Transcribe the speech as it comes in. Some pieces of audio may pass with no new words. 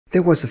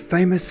There was a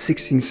famous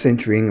 16th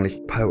century English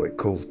poet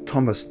called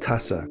Thomas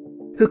Tusser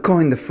who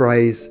coined the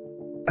phrase,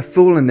 "A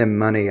fool and their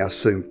money are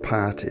soon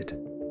parted."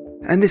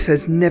 And this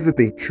has never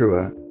been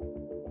truer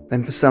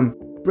than for some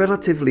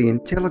relatively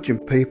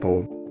intelligent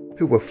people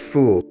who were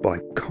fooled by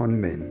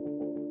conmen.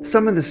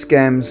 Some of the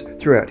scams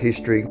throughout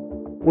history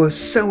were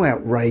so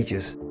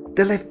outrageous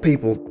they left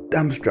people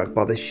dumbstruck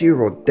by the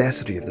sheer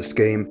audacity of the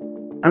scheme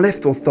and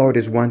left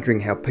authorities wondering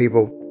how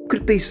people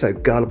could be so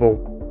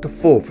gullible to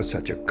fall for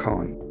such a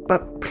con.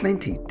 But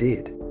plenty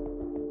did.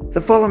 The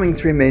following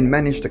three men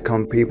managed to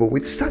con people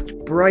with such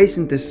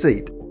brazen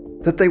deceit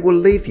that they will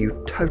leave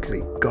you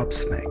totally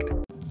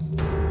gobsmacked.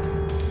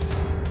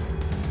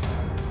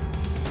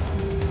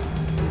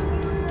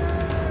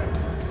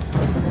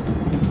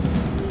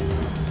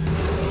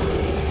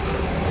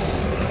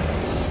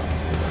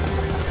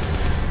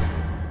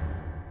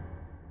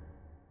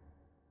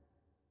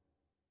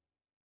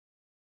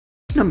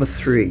 Number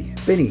 3.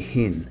 Benny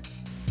Hinn.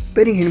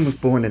 Benny Hinn was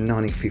born in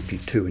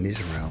 1952 in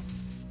Israel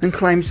and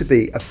claims to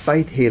be a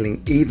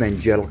faith-healing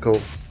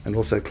evangelical, and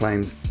also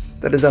claims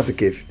that his other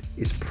gift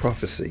is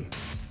prophecy.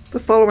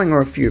 The following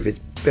are a few of his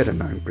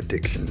better-known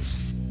predictions.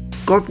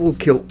 God will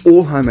kill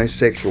all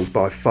homosexuals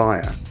by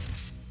fire.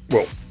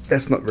 Well,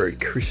 that's not very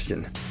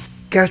Christian.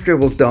 Castro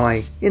will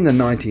die in the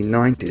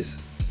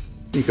 1990s.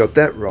 You got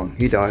that wrong,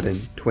 he died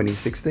in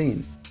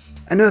 2016.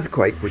 An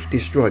earthquake would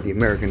destroy the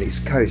American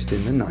East Coast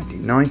in the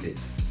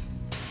 1990s.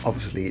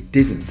 Obviously it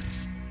didn't.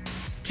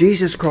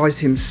 Jesus Christ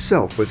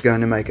himself was going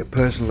to make a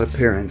personal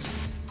appearance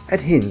at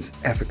Hinn's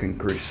African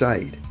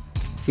crusade.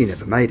 He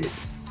never made it.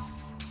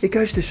 It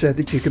goes to show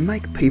that you can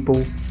make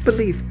people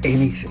believe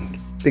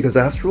anything, because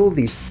after all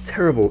these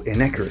terrible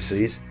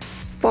inaccuracies,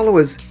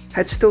 followers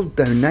had still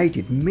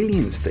donated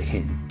millions to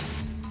Hinn.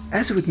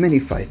 As with many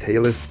faith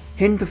healers,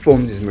 Hinn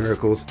performs his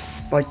miracles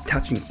by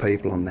touching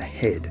people on the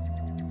head,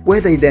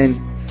 where they then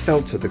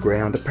fell to the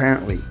ground,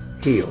 apparently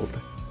healed,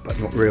 but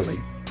not really.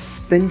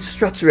 Then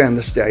struts around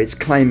the stage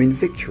claiming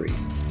victory.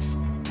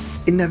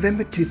 In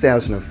November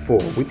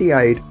 2004, with the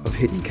aid of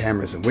hidden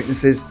cameras and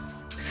witnesses,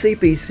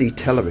 CBC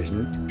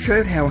television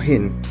showed how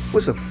Hinn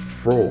was a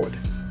fraud.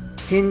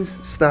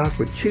 Hinn's staff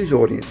would choose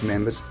audience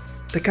members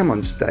to come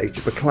on stage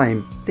to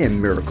proclaim their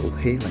miracle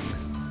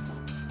healings.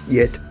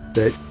 Yet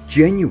the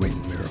genuine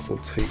miracle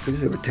seekers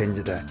who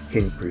attended a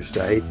Hinn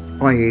crusade,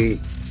 i.e.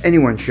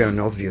 anyone showing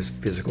obvious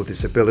physical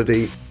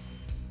disability,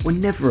 were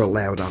never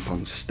allowed up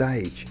on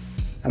stage,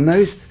 and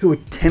those who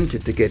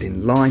attempted to get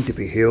in line to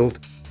be healed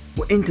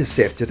were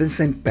intercepted and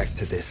sent back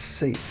to their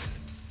seats.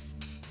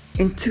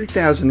 In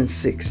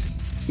 2006,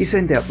 he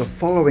sent out the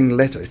following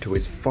letter to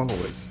his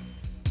followers.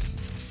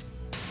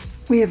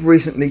 We have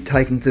recently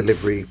taken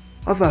delivery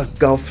of our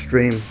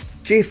Gulfstream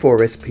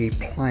G4SP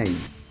plane,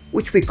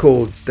 which we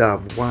call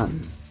Dove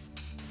 1.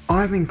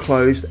 I've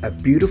enclosed a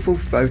beautiful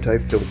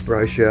photo-filled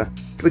brochure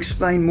to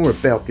explain more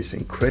about this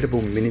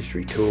incredible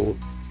ministry tool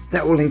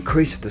that will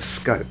increase the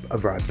scope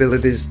of our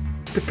abilities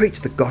to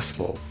preach the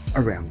gospel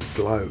around the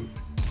globe.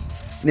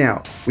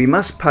 Now, we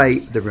must pay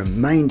the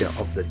remainder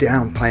of the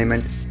down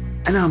payment,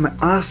 and I'm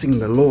asking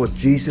the Lord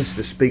Jesus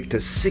to speak to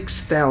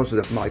 6,000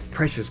 of my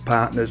precious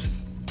partners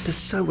to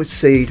sow a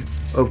seed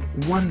of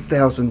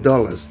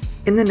 $1,000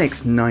 in the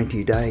next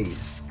 90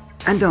 days.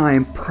 And I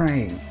am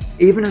praying,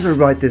 even as I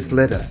write this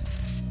letter,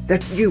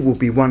 that you will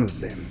be one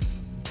of them.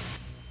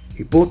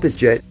 He bought the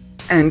jet,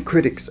 and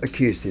critics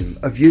accused him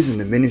of using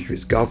the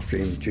ministry's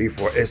Gulfstream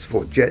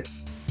G4S4 jet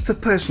for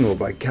personal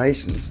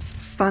vacations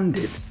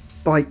funded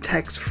by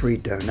tax-free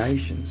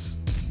donations.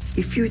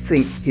 If you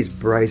think his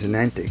brazen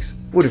antics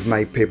would have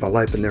made people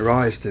open their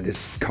eyes to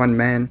this con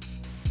man,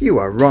 you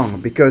are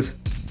wrong, because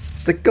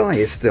the guy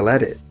is still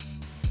at it.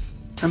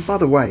 And by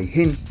the way,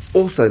 Hinn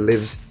also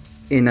lives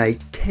in a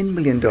 $10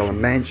 million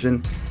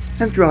mansion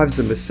and drives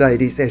a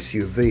Mercedes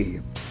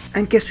SUV.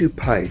 And guess who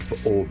paid for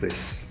all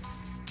this?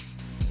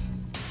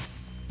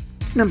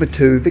 Number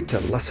 2. Victor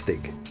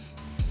Lustig.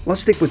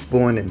 Lustig was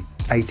born in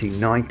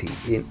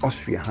 1890 in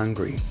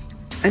Austria-Hungary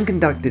and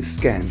conducted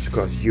scams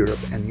across Europe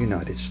and the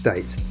United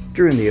States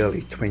during the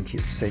early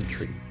 20th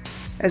century.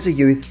 As a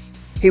youth,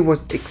 he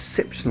was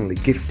exceptionally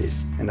gifted,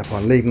 and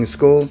upon leaving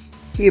school,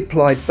 he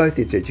applied both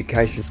his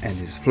education and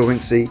his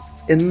fluency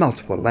in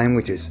multiple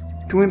languages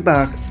to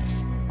embark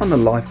on a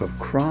life of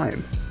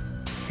crime.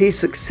 He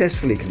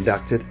successfully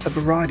conducted a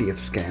variety of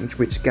scams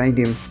which gained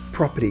him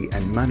property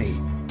and money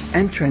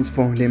and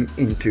transformed him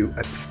into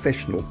a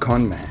professional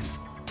con man.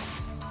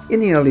 In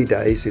the early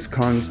days, his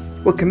cons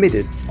were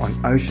committed on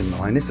ocean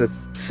liners that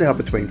sailed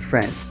between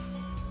France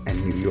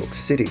and New York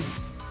City.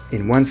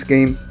 In one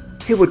scheme,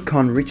 he would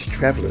con rich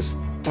travellers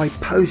by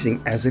posing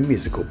as a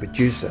musical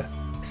producer,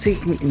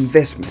 seeking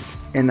investment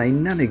in a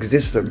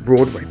non-existent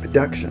Broadway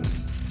production,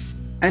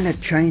 and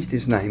had changed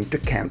his name to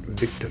Count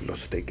Victor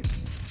Lustig.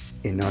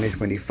 In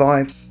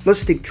 1925,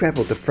 Lustig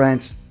travelled to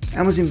France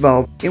and was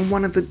involved in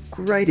one of the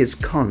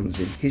greatest cons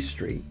in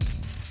history.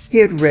 He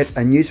had read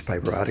a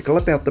newspaper article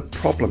about the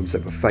problems they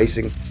were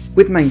facing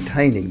with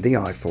maintaining the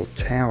Eiffel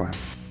Tower.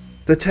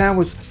 The tower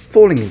was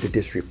falling into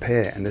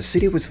disrepair, and the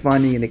city was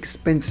finding it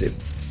expensive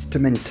to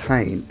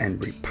maintain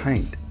and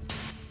repaint.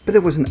 But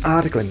there was an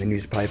article in the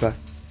newspaper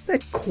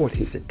that caught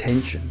his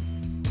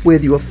attention, where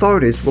the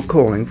authorities were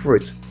calling for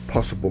its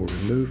possible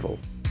removal.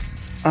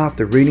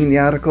 After reading the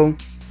article,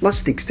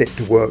 Lustig set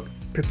to work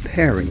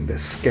preparing the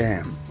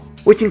scam,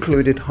 which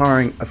included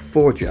hiring a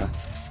forger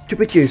to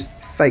produce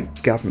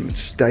fake government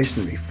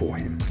stationery for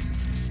him.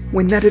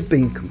 When that had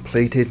been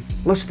completed,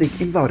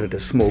 Lustig invited a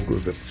small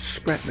group of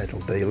scrap metal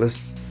dealers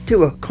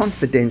to a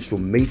confidential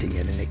meeting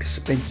at an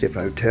expensive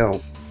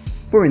hotel,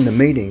 where in the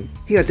meeting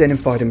he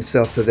identified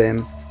himself to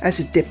them as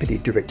a Deputy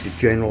Director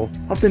General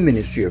of the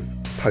Ministry of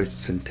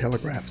Posts and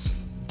Telegraphs.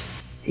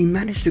 He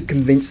managed to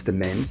convince the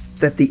men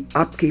that the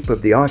upkeep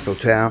of the Eiffel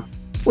Tower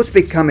was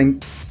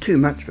becoming too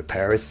much for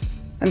Paris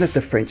and that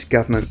the French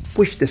government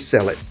wished to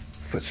sell it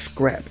for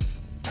scrap.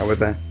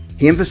 However,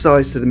 he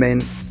emphasised to the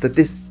men that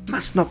this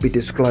must not be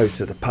disclosed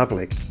to the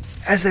public,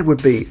 as there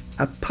would be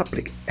a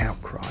public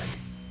outcry.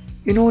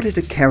 In order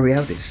to carry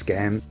out his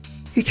scam,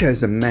 he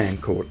chose a man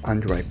called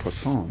André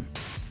Poisson,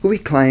 who he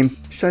claimed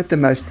showed the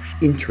most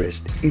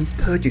interest in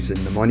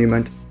purchasing the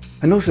monument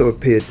and also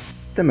appeared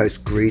the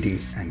most greedy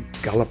and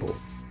gullible.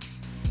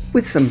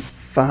 With some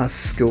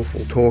fast,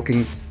 skillful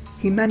talking,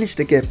 he managed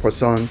to get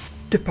Poisson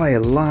to pay a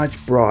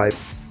large bribe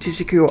to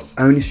secure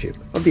ownership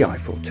of the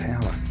Eiffel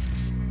Tower.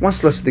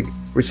 Once Lustig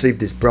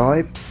received his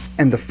bribe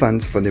and the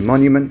funds for the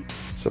monument's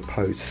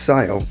supposed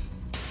sale,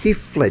 he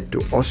fled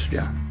to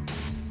Austria.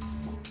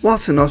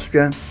 Whilst in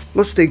Austria,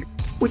 Lustig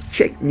would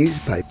check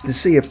newspapers to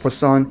see if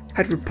Poisson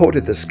had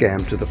reported the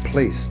scam to the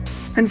police,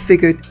 and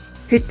figured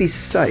he'd be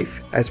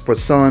safe as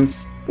Poisson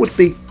would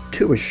be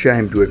too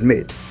ashamed to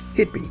admit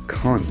he'd been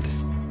conned.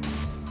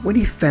 When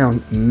he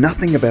found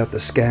nothing about the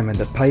scam in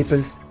the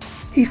papers,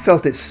 he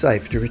felt it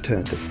safe to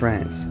return to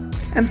France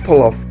and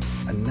pull off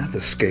another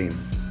scheme.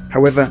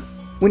 However,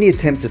 when he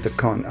attempted to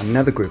con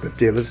another group of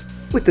dealers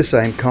with the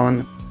same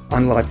con,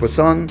 unlike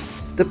Poisson,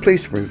 the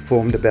police were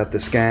informed about the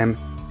scam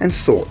and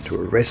sought to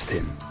arrest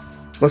him.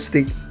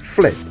 Lustig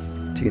fled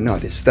to the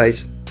United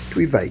States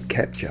to evade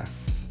capture.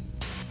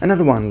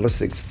 Another one of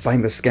Lustig's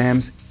famous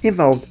scams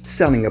involved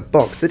selling a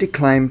box that he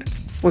claimed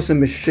was a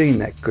machine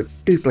that could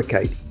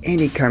duplicate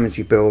any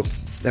currency bills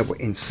that were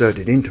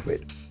inserted into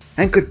it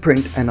and could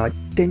print an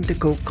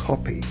identical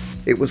copy.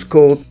 It was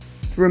called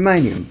the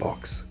Romanian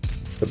box.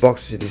 The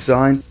box's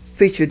design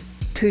featured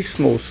two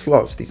small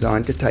slots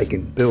designed to take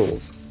in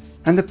bills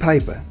and the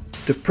paper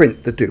to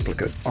print the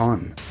duplicate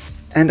on,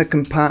 and a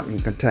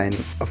compartment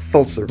containing a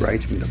false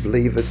arrangement of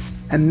levers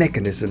and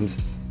mechanisms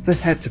that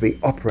had to be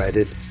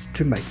operated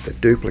to make the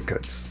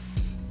duplicates.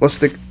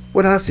 Lustig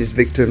would ask his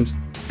victims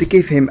to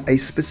give him a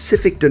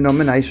specific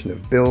denomination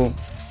of bill,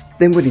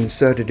 then would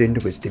insert it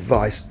into his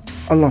device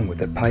along with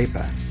the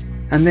paper,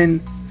 and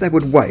then they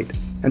would wait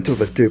until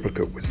the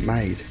duplicate was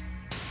made.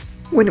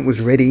 When it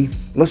was ready,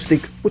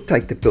 Lustig would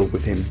take the bill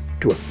with him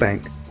to a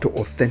bank to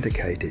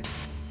authenticate it.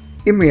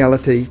 In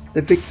reality,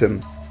 the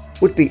victim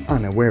would be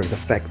unaware of the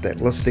fact that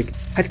Lustig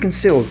had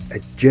concealed a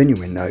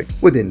genuine note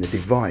within the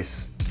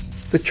device.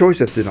 The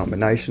choice of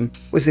denomination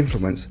was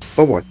influenced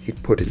by what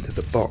he'd put into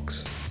the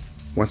box.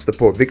 Once the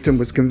poor victim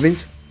was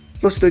convinced,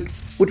 Lustig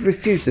would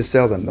refuse to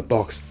sell them the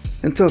box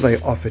until they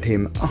offered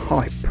him a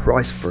high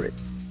price for it.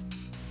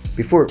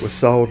 Before it was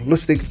sold,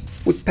 Lustig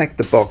would pack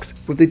the box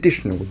with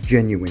additional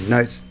genuine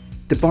notes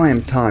to buy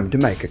him time to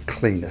make a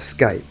clean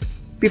escape,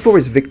 before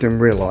his victim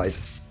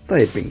realised they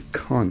had been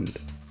conned.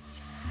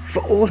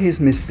 For all his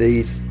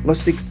misdeeds,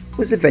 Lustig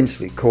was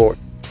eventually caught,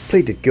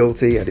 pleaded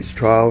guilty at his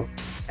trial,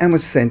 and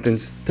was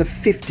sentenced to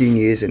 15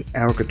 years in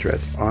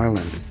Alcatraz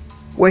Island,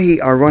 where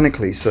he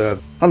ironically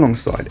served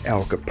alongside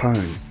Al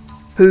Capone,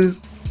 who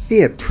he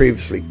had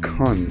previously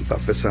conned,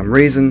 but for some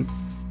reason,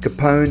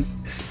 Capone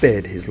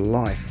spared his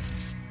life.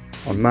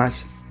 On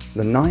March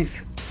the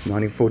 9th,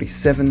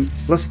 1947,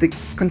 Lustig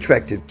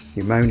contracted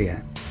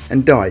pneumonia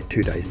and died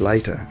 2 days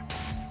later.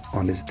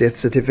 On his death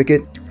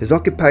certificate, his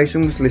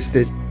occupation was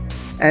listed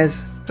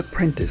as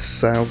apprentice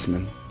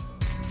salesman.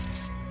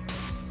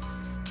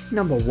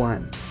 Number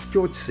 1.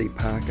 George C.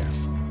 Parker.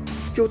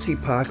 George C.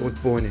 Parker was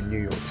born in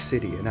New York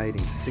City in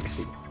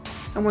 1860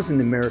 and was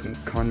an American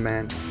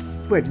conman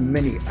who had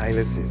many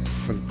aliases,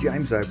 from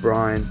James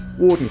O'Brien,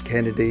 Warden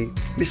Kennedy,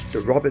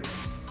 Mr.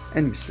 Roberts,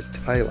 and Mr.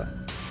 Taylor.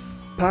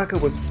 Parker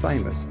was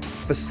famous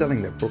for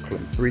selling the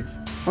Brooklyn Bridge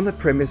on the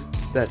premise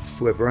that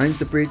whoever owns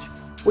the bridge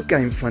would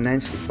gain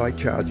financially by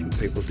charging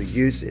people to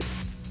use it,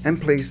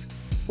 and police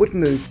would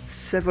move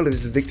several of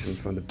his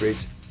victims from the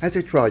bridge as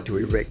they tried to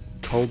erect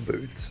toll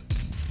booths.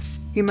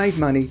 He made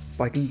money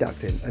by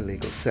conducting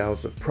illegal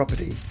sales of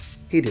property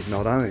he did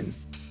not own,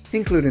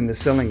 including the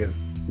selling of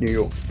New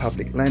York's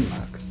public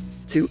landmarks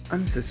to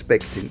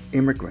unsuspecting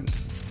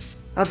immigrants.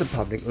 Other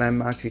public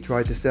landmarks he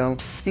tried to sell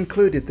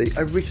included the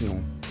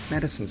original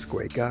Madison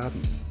Square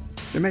Garden,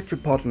 the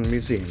Metropolitan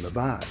Museum of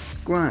Art,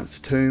 Grant's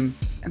Tomb,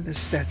 and the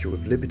Statue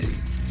of Liberty,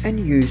 and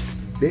used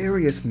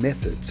various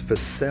methods for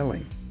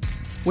selling.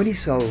 When he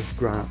sold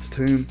Grant's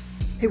Tomb,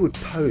 he would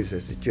pose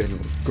as the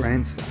general's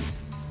grandson,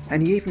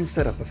 and he even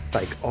set up a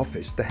fake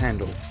office to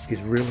handle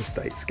his real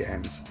estate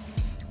scams.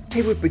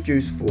 he would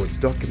produce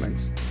forged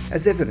documents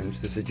as evidence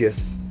to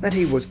suggest that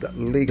he was the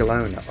legal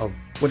owner of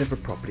whatever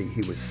property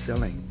he was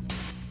selling.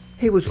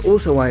 He was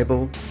also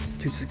able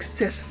to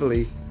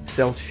successfully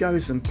sell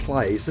shows and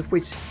plays of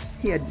which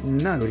he had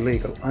no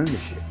legal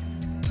ownership.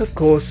 Of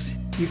course,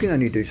 you can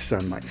only do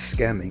so much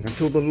scamming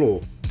until the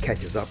law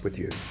catches up with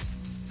you,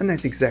 and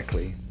that's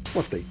exactly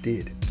what they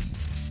did.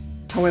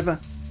 However,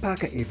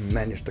 Parker even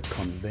managed to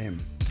con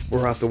them,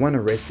 where after one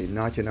arrest in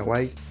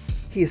 1908,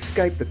 he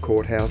escaped the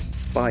courthouse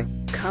by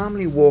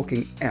calmly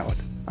walking out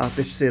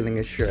after stealing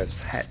a sheriff's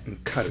hat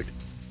and coat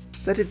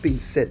that had been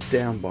set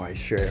down by a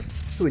sheriff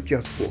who had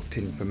just walked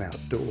in from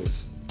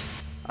outdoors.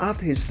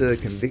 After his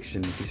third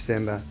conviction in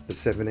December the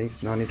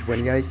 17th,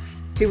 1928,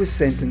 he was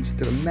sentenced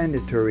to a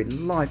mandatory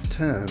life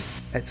term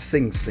at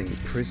Sing Sing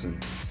prison.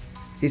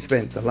 He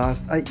spent the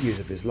last 8 years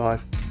of his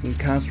life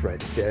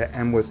incarcerated there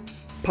and was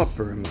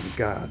popular among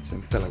guards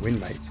and fellow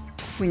inmates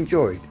who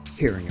enjoyed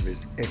hearing of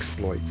his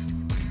exploits.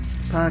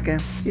 Parker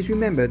is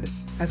remembered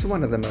as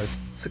one of the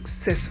most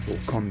successful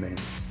conmen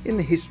in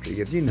the history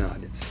of the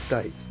United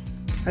States,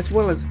 as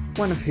well as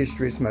one of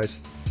history's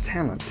most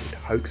talented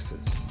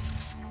hoaxers.